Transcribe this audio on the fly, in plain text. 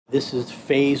This is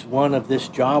phase one of this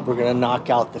job. We're going to knock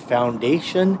out the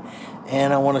foundation,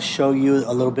 and I want to show you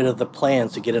a little bit of the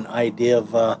plans to get an idea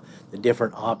of the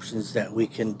different options that we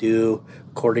can do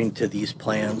according to these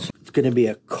plans. It's going to be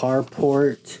a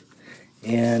carport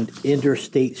and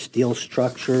interstate steel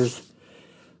structures.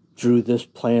 Drew this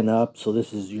plan up, so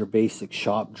this is your basic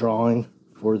shop drawing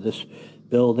for this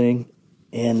building,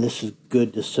 and this is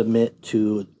good to submit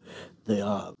to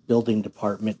the building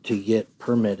department to get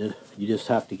permitted. You just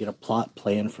have to get a plot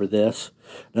plan for this.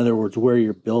 In other words, where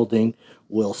your building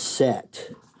will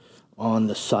set on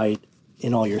the site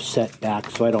in all your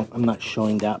setbacks. So I'm not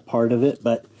showing that part of it,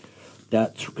 but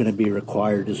that's going to be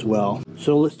required as well.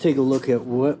 So let's take a look at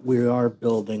what we are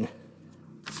building.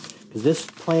 Because this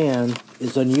plan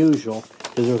is unusual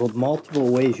because there's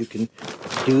multiple ways you can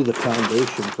do the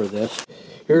foundation for this.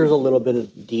 Here's a little bit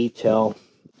of detail.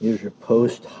 Here's your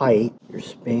post height, your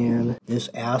span. This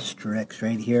asterisk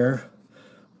right here,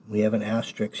 we have an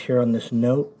asterisk here on this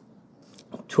note.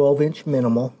 12-inch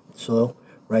minimal, so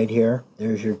right here,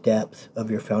 there's your depth of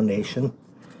your foundation.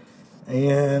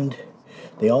 And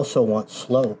they also want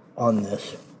slope on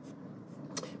this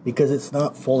because it's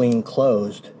not fully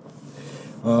enclosed.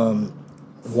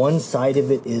 One side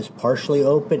of it is partially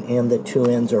open and the two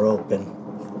ends are open.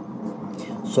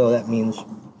 So that means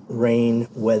rain,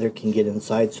 weather can get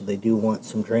inside, so they do want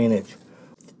some drainage.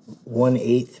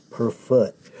 1/8 per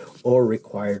foot or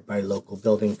required by local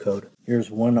building code. Here's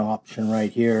one option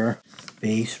right here,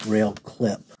 base rail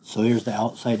clip. So here's the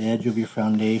outside edge of your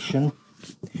foundation.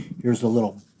 Here's a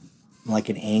little, like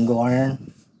an angle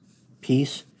iron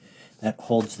piece that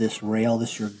holds this rail.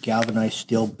 This is your galvanized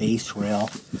steel base rail.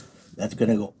 That's going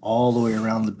to go all the way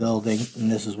around the building,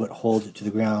 and this is what holds it to the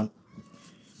ground.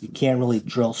 You can't really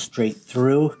drill straight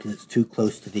through because it's too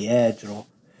close to the edge.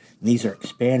 These are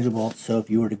expandable, so if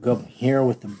you were to go here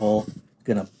with the bolt, it's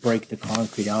going to break the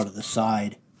concrete out of the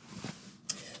side.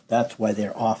 That's why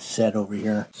they're offset over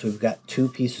here. So we've got two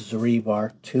pieces of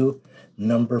rebar, two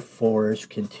number 4s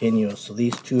continuous. So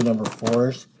these two number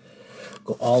 4s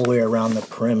go all the way around the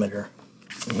perimeter.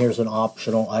 And here's an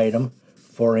optional item,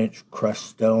 4-inch crushed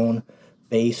stone.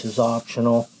 Base is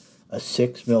optional. A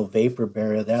 6mm vapor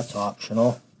barrier, that's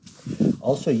optional.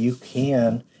 Also, you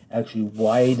can actually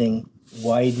widen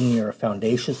your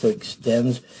foundation so it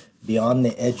extends beyond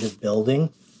the edge of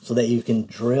building so that you can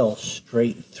drill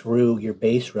straight through your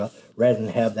base rail rather than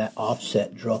have that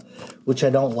offset drill, which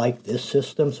I don't like this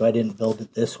system, so I didn't build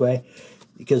it this way.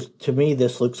 Because to me,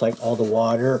 this looks like all the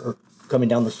water coming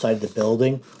down the side of the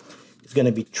building is going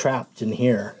to be trapped in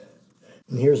here.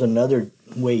 And here's another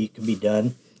way it can be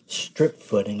done. Strip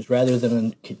footings rather than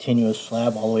a continuous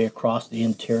slab all the way across the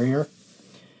interior.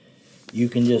 You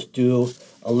can just do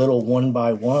a little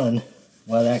 1x1.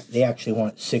 Well, they actually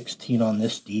want 16 on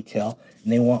this detail,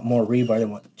 and they want more rebar. They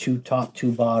want 2 top,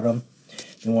 2 bottom.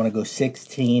 They want to go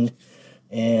 16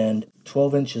 and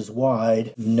 12 inches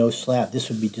wide, no slab. This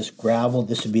would be just gravel.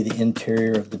 This would be the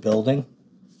interior of the building,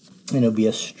 and it'll be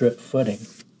a strip footing.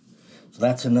 So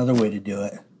that's another way to do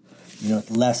it. You know,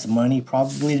 it's less money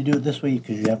probably to do it this way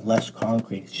because you have less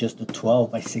concrete. It's just a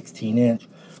 12 by 16 inch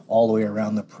all the way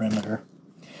around the perimeter.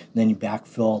 And then you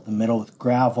backfill the middle with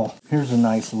gravel. Here's a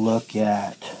nice look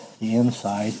at the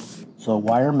inside. So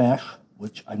wire mesh,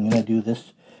 which I'm going to do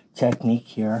this technique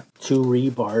here. 2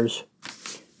 rebars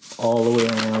all the way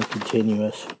around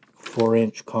continuous.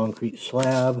 4-inch concrete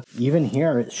slab. Even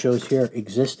here, it shows here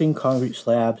existing concrete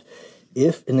slabs.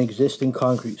 If an existing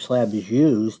concrete slab is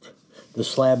used, the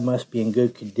slab must be in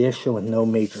good condition with no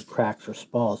major cracks or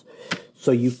spalls.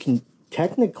 So you can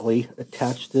technically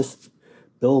attach this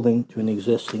building to an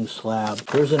existing slab.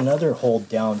 There's another hold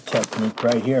down technique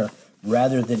right here.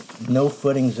 Rather than no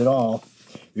footings at all,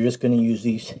 you're just going to use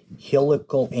these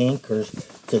helical anchors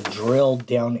to drill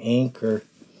down anchor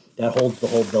that holds the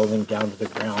whole building down to the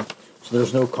ground. So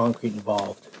there's no concrete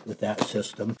involved with that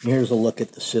system. Here's a look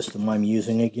at the system I'm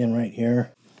using again right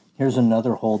here. Here's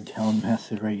another hold down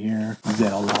method right here. We've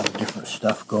got a lot of different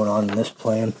stuff going on in this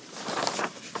plan.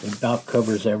 It about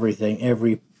covers everything,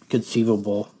 every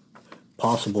conceivable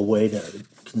possible way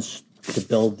to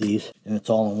build these, and it's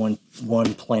all in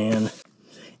one plan.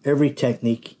 Every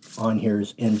technique on here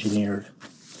is engineered.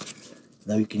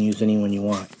 Now you can use any one you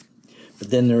want. But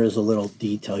then there is a little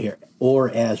detail here, or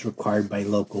as required by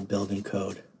local building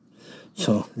code.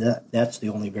 So that's the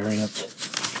only variance,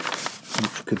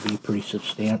 which could be pretty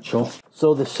substantial.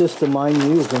 So the system I'm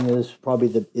using is probably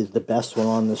the best one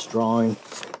on this drawing.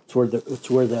 It's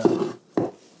where the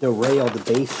rail,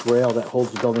 the base rail that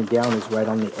holds the building down is right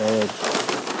on the edge.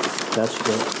 That's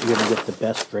where you're gonna get the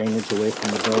best drainage away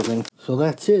from the building. So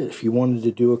that's it. If you wanted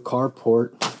to do a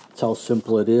carport, that's how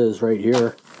simple it is right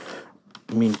here.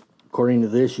 I mean, according to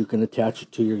this, you can attach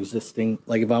it to your existing,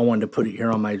 like if I wanted to put it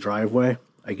here on my driveway,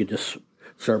 I could just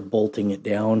start bolting it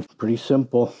down. Pretty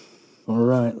simple. All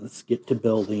right, let's get to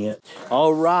building it.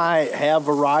 All right, have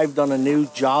arrived on a new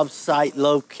job site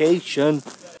location.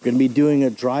 We're gonna be doing a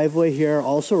driveway here.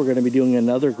 Also, we're gonna be doing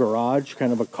another garage,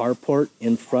 kind of a carport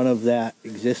in front of that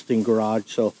existing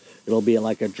garage. So it'll be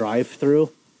like a drive-through,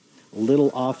 a little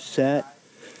offset.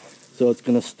 So it's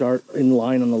gonna start in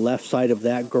line on the left side of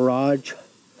that garage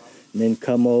and then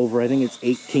come over. I think it's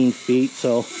 18 feet,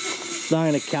 so it's not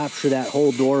gonna capture that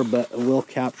whole door, but it will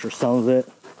capture some of it.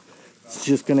 It's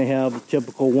just gonna have a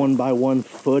typical 1x1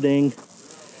 footing.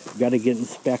 Got to get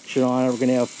inspection on it. We're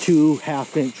gonna have 2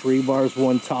 1/2-inch rebars,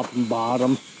 one top and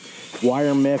bottom.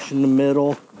 Wire mesh in the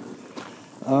middle.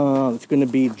 It's gonna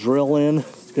be drill in.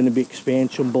 It's gonna be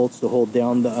expansion bolts to hold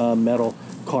down the metal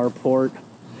carport.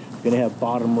 It's gonna have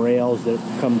bottom rails that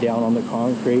come down on the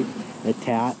concrete and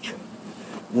attach.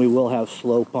 We will have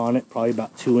slope on it, probably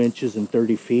about 2 inches and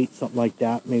 30 feet, something like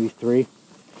that, maybe 3.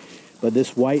 But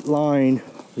this white line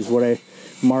is what I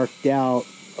marked out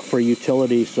for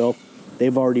utility. So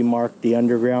they've already marked the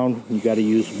underground. You got to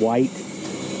use white,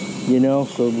 you know.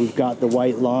 So we've got the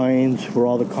white lines where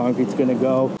all the concrete's going to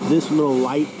go. This little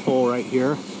light pole right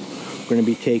here, we're going to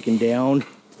be taking down.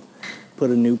 Put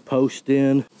a new post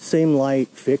in. Same light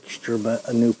fixture, but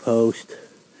a new post.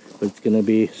 But it's going to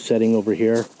be setting over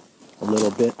here a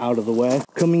little bit out of the way.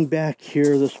 Coming back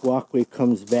here, this walkway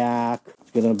comes back.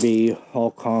 It's going to be all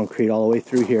concrete all the way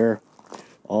through here,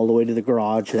 all the way to the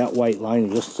garage. That white line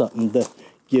is just something to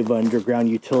give underground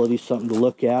utility something to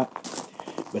look at,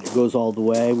 but it goes all the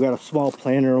way. We've got a small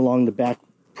planter along the back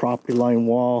property line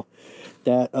wall.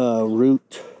 That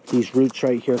these roots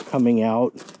right here coming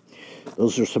out,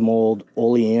 those are some old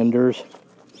oleanders.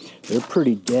 They're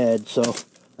pretty dead, so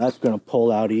that's going to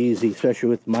pull out easy, especially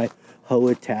with my hoe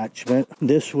attachment.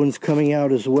 This one's coming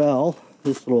out as well.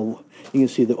 This little, you can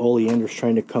see the oleanders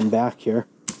trying to come back here.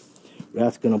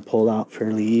 That's going to pull out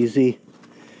fairly easy.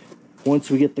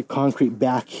 Once we get the concrete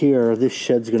back here, this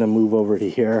shed's going to move over to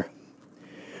here.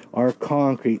 Our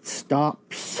concrete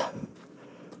stops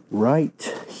right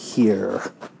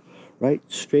here, right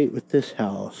straight with this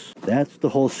house. That's the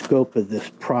whole scope of this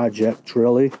project,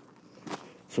 really.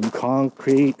 Some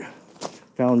concrete,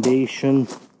 foundation,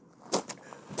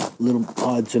 little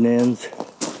odds and ends,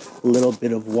 a little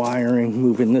bit of wiring,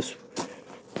 moving this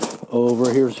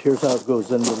over. Here's how it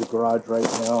goes into the garage right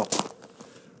now.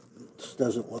 This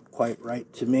doesn't look quite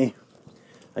right to me.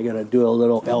 I gotta do a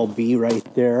little LB right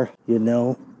there, you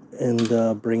know,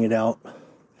 and bring it out,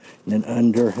 and then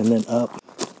under, and then up.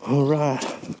 All right,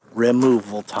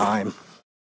 removal time.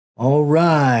 All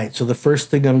right, so the first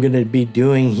thing I'm gonna be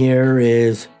doing here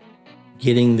is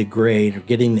getting the grade, or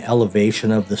getting the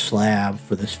elevation of the slab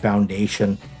for this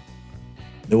foundation.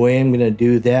 The way I'm gonna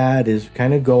do that is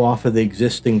kind of go off of the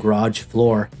existing garage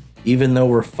floor. Even though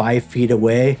we're 5 feet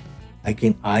away, I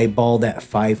can eyeball that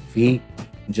 5 feet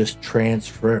and just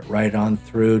transfer it right on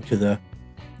through to the,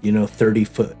 you know,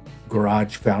 30-foot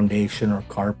garage foundation or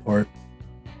carport.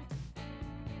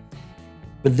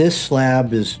 But this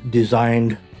slab is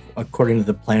designed according to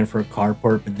the plan for a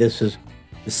carport, but this is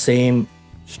the same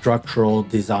structural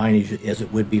design as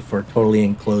it would be for a totally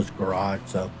enclosed garage.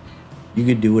 So you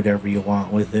could do whatever you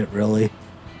want with it, really.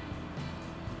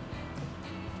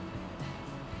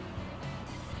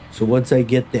 So once I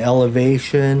get the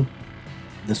elevation,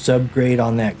 the subgrade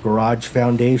on that garage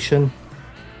foundation,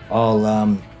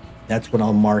 that's when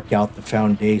I'll mark out the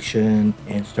foundation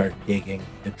and start digging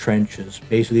the trenches,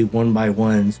 basically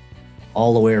 1x1s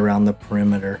all the way around the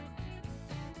perimeter.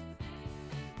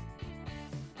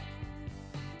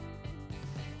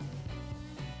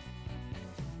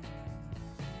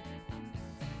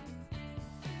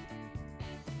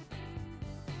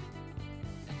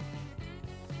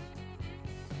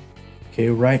 Okay,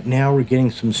 right now we're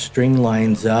getting some string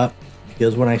lines up,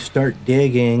 because when I start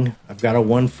digging, I've got a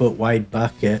 1 foot wide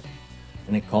bucket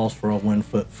and it calls for a 1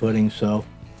 foot footing, so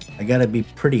I got to be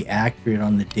pretty accurate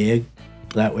on the dig.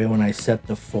 That way when I set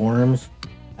the forms,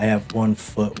 I have 1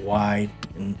 foot wide,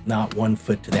 and not 1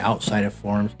 foot to the outside of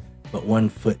forms, but 1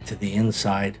 foot to the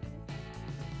inside.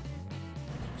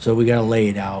 So we got to lay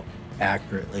it out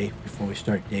accurately before we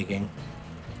start digging.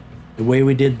 The way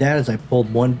we did that is I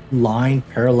pulled one line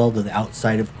parallel to the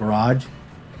outside of garage.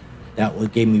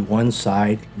 That gave me one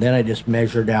side. Then I just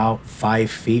measured out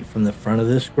 5 feet from the front of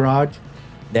this garage.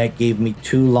 That gave me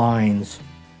 2 lines.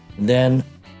 And then,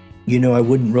 you know, I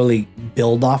wouldn't really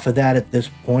build off of that at this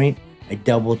point. I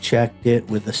double checked it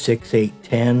with a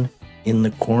 6/8-10 in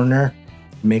the corner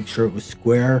to make sure it was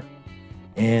square,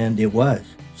 and it was.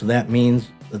 So that means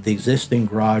the existing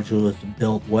garage was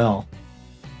built well.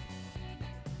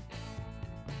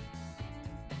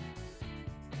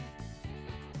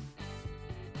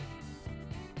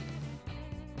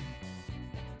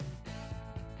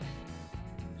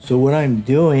 So what I'm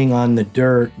doing on the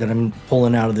dirt that I'm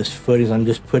pulling out of this foot is I'm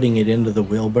just putting it into the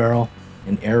wheelbarrow,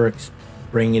 and Eric's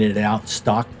bringing it out,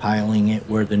 stockpiling it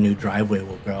where the new driveway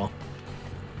will go.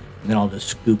 And then I'll just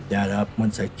scoop that up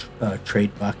once I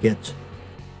trade buckets.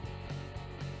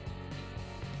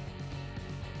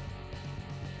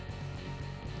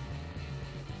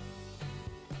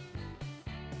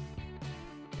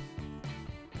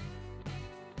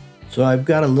 So I've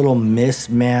got a little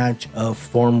mismatch of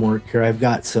formwork here. I've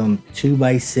got some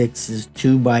 2x6s,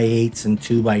 2x8s, and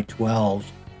 2x12s,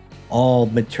 all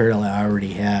material I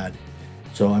already had.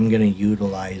 So I'm gonna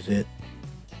utilize it.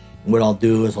 What I'll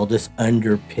do is I'll just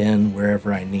underpin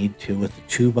wherever I need to with a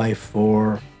 2x4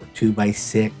 or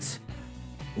 2x6.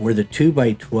 Where the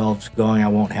 2x12's going, I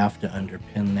won't have to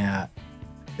underpin that.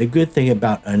 The good thing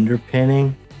about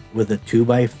underpinning with a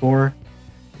 2x4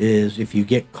 is if you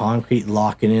get concrete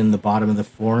locking in the bottom of the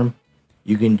form,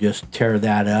 you can just tear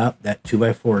that up, that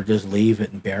 2x4, or just leave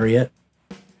it and bury it.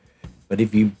 But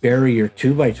if you bury your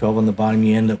 2x12 on the bottom,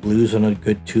 you end up losing a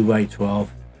good 2x12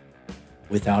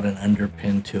 without an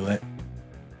underpin to it.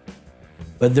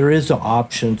 But there is an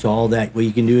option to all that. What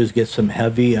you can do is get some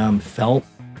heavy felt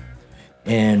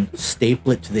and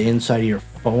staple it to the inside of your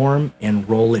form and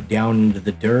roll it down into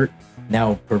the dirt. That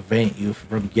will prevent you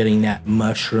from getting that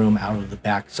mushroom out of the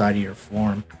back side of your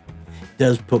form. It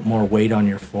does put more weight on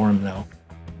your form though.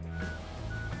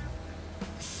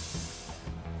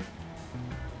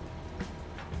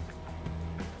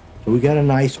 So we got a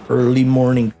nice early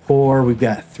morning pour. We've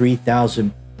got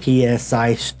 3000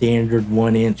 PSI standard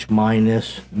 1"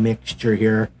 minus mixture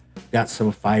here. Got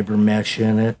some fiber mesh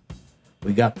in it.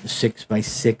 We got the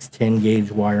 6x6 10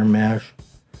 gauge wire mesh.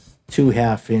 2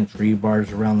 1/2"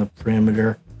 rebars around the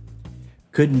perimeter.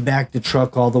 Couldn't back the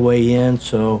truck all the way in,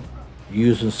 so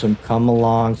using some come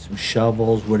along, some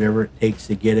shovels, whatever it takes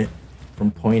to get it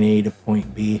from point A to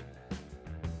point B.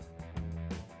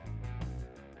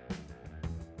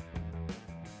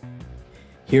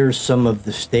 Here's some of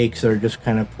the stakes that are just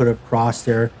kind of put across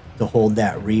there to hold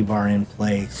that rebar in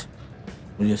place.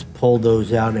 We just pull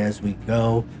those out as we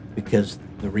go because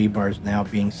the rebar is now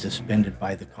being suspended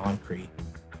by the concrete.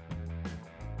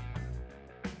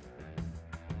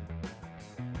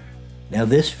 Now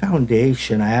this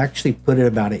foundation, I actually put it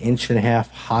about 1.5 inches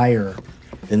higher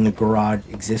than the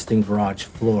existing garage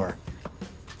floor.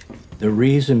 The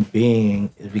reason being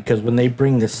is because when they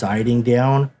bring the siding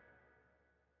down,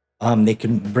 they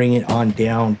can bring it on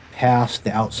down past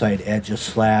the outside edge of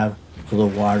slab, so the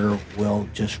water will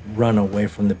just run away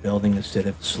from the building instead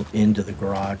of into the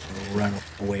garage and run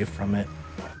away from it.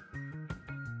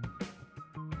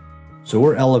 So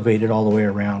we're elevated all the way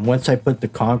around. Once I put the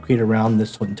concrete around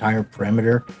this entire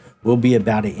perimeter, we'll be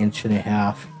about 1.5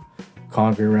 inches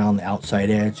concrete around the outside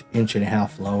edge, 1.5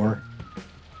 inches lower.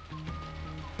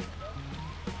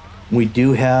 We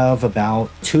do have about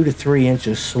 2 to 3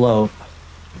 inches slope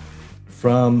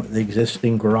from the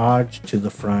existing garage to the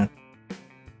front.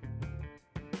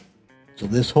 So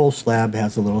this whole slab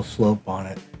has a little slope on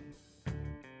it.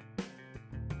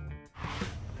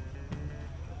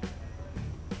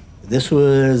 This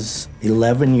was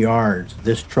 11 yards.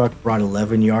 This truck brought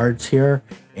 11 yards here,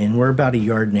 and we're about 1.5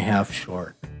 yards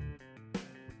short.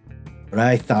 But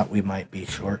I thought we might be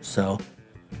short, so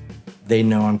they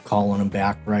know I'm calling them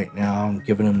back right now. I'm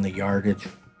giving them the yardage.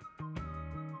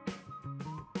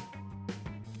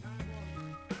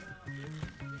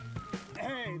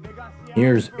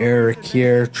 Here's Eric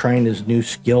here, trying his new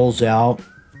skills out,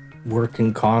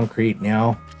 working concrete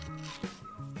now.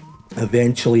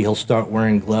 Eventually he'll start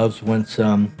wearing gloves once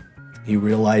he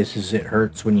realizes it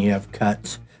hurts when you have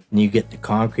cuts and you get the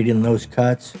concrete in those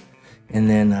cuts, and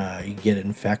then you get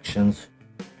infections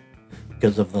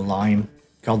because of the lime,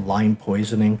 called lime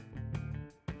poisoning.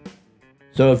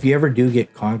 So if you ever do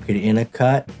get concrete in a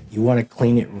cut, you want to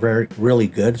clean it really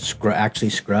good, actually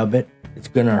scrub it. It's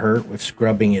gonna hurt with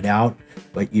scrubbing it out,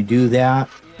 but you do that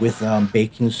with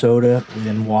baking soda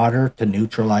and water to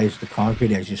neutralize the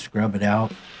concrete as you scrub it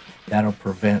out. That'll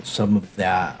prevent some of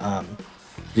that.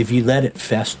 If you let it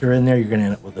fester in there, you're gonna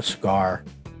end up with a scar.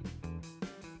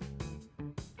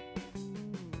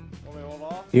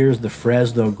 Here's the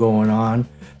Fresno going on.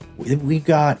 We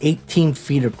got 18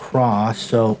 feet across,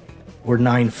 so we're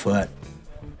 9 foot.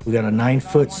 We got a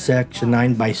 9-foot section,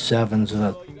 9x7s.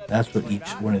 So that's what each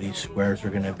one of these squares are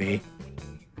gonna be.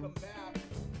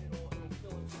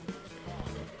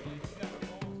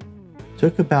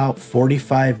 Took about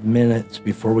 45 minutes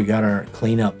before we got our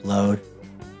cleanup load.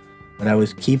 But I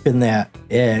was keeping that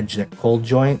edge, that cold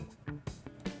joint,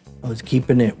 I was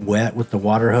keeping it wet with the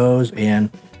water hose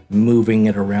and moving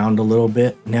it around a little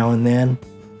bit now and then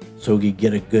so we could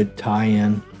get a good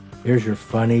tie-in. Here's your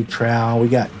funny trowel. We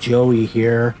got Joey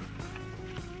here.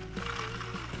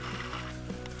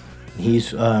 He's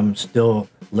still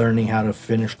learning how to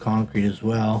finish concrete as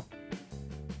well.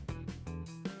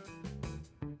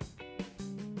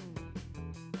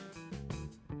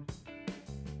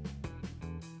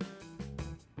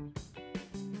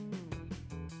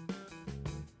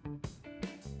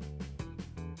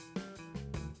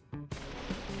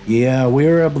 Yeah, we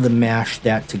were able to mash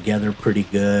that together pretty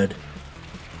good,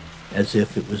 as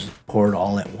if it was poured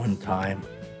all at one time.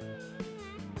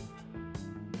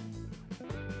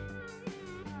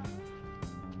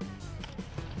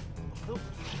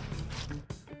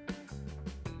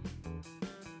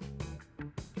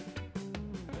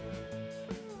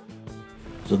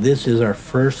 So this is our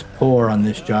first pour on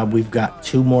this job. We've got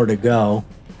 2 more to go.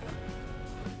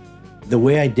 The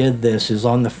way I did this is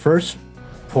on the first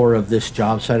pour of this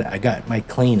job site, I got my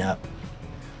cleanup.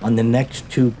 On the next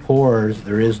 2 pours,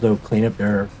 there is no cleanup.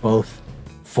 They're both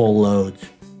full loads.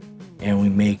 And we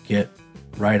make it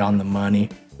right on the money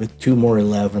with 2 more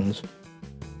 11s.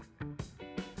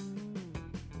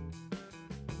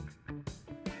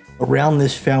 Around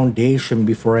this foundation,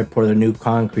 before I pour the new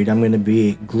concrete, I'm going to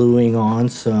be gluing on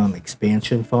some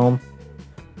expansion foam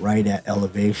right at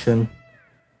elevation.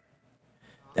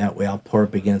 That way I'll pour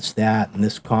up against that. And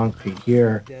this concrete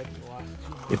here,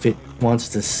 if it wants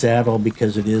to settle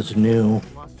because it is new,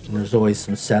 and there's always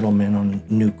some settlement on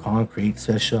new concrete,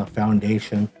 especially a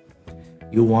foundation,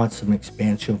 you want some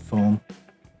expansion foam,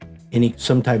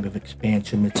 some type of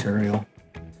expansion material.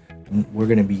 And we're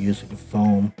going to be using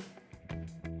foam.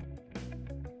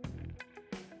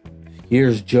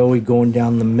 Here's Joey going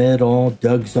down the middle.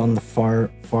 Doug's on the far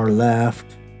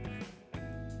left.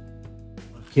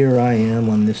 Here I am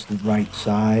on this right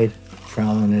side,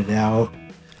 troweling it out.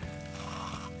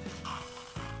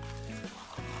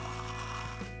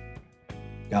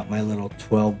 Got my little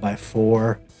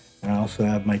 12x4, and I also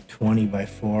have my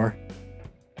 20x4.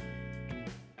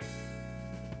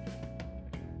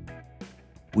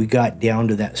 We got down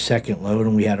to that second load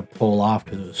and we had to pull off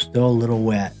because it was still a little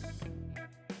wet.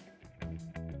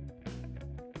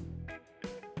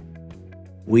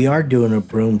 We are doing a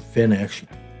broom finish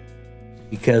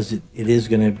because it is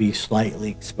going to be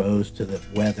slightly exposed to the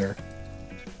weather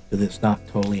because it's not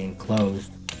totally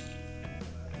enclosed.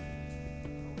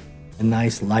 A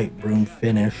nice light broom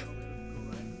finish.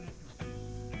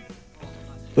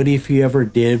 But if you ever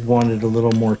did want it a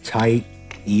little more tight,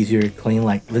 easier to clean,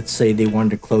 like let's say they wanted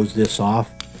to close this off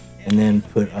and then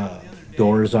put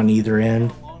doors on either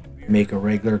end, make a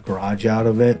regular garage out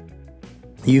of it,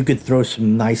 you could throw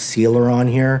some nice sealer on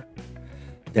here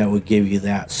that would give you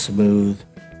that smooth,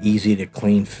 easy to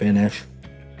clean finish.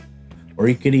 Or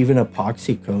you could even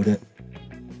epoxy coat it.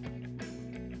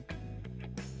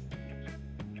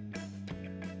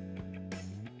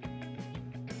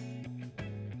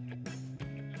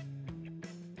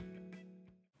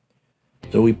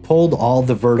 So we pulled all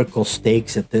the vertical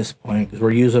stakes at this point because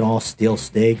we're using all steel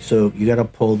stakes. So you got to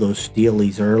pull those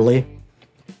steelies early.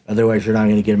 Otherwise, you're not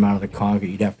going to get them out of the concrete.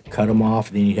 You'd have to cut them off,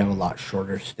 and then you'd have a lot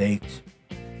shorter stakes.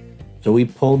 So we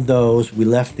pulled those. We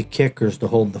left the kickers to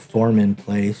hold the form in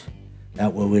place.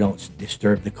 That way we don't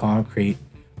disturb the concrete.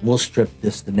 We'll strip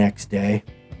this the next day.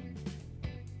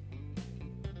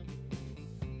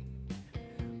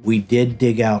 We did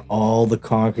dig out all the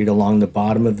concrete along the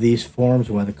bottom of these forms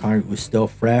while the concrete was still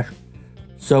fresh.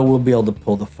 So we'll be able to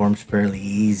pull the forms fairly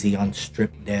easy on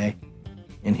strip day.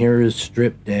 And here is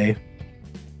strip day.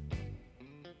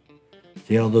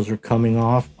 See how those are coming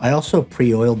off? I also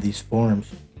pre-oiled these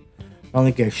forms. I don't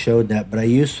think I showed that, but I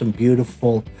used some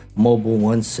beautiful Mobil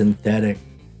 1 synthetic.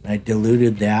 And I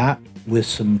diluted that with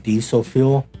some diesel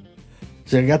fuel.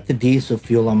 So I got the diesel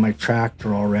fuel on my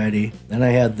tractor already. Then I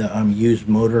had the used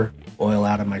motor oil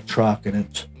out of my truck, and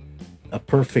it's a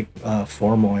perfect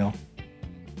form oil.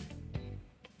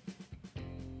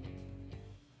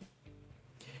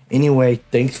 Anyway,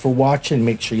 thanks for watching.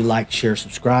 Make sure you like, share,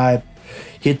 subscribe.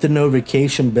 Hit the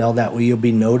notification bell. That way you'll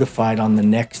be notified on the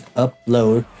next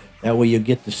upload. That way you'll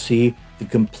get to see the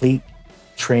complete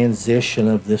transition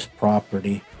of this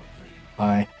property.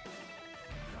 Bye.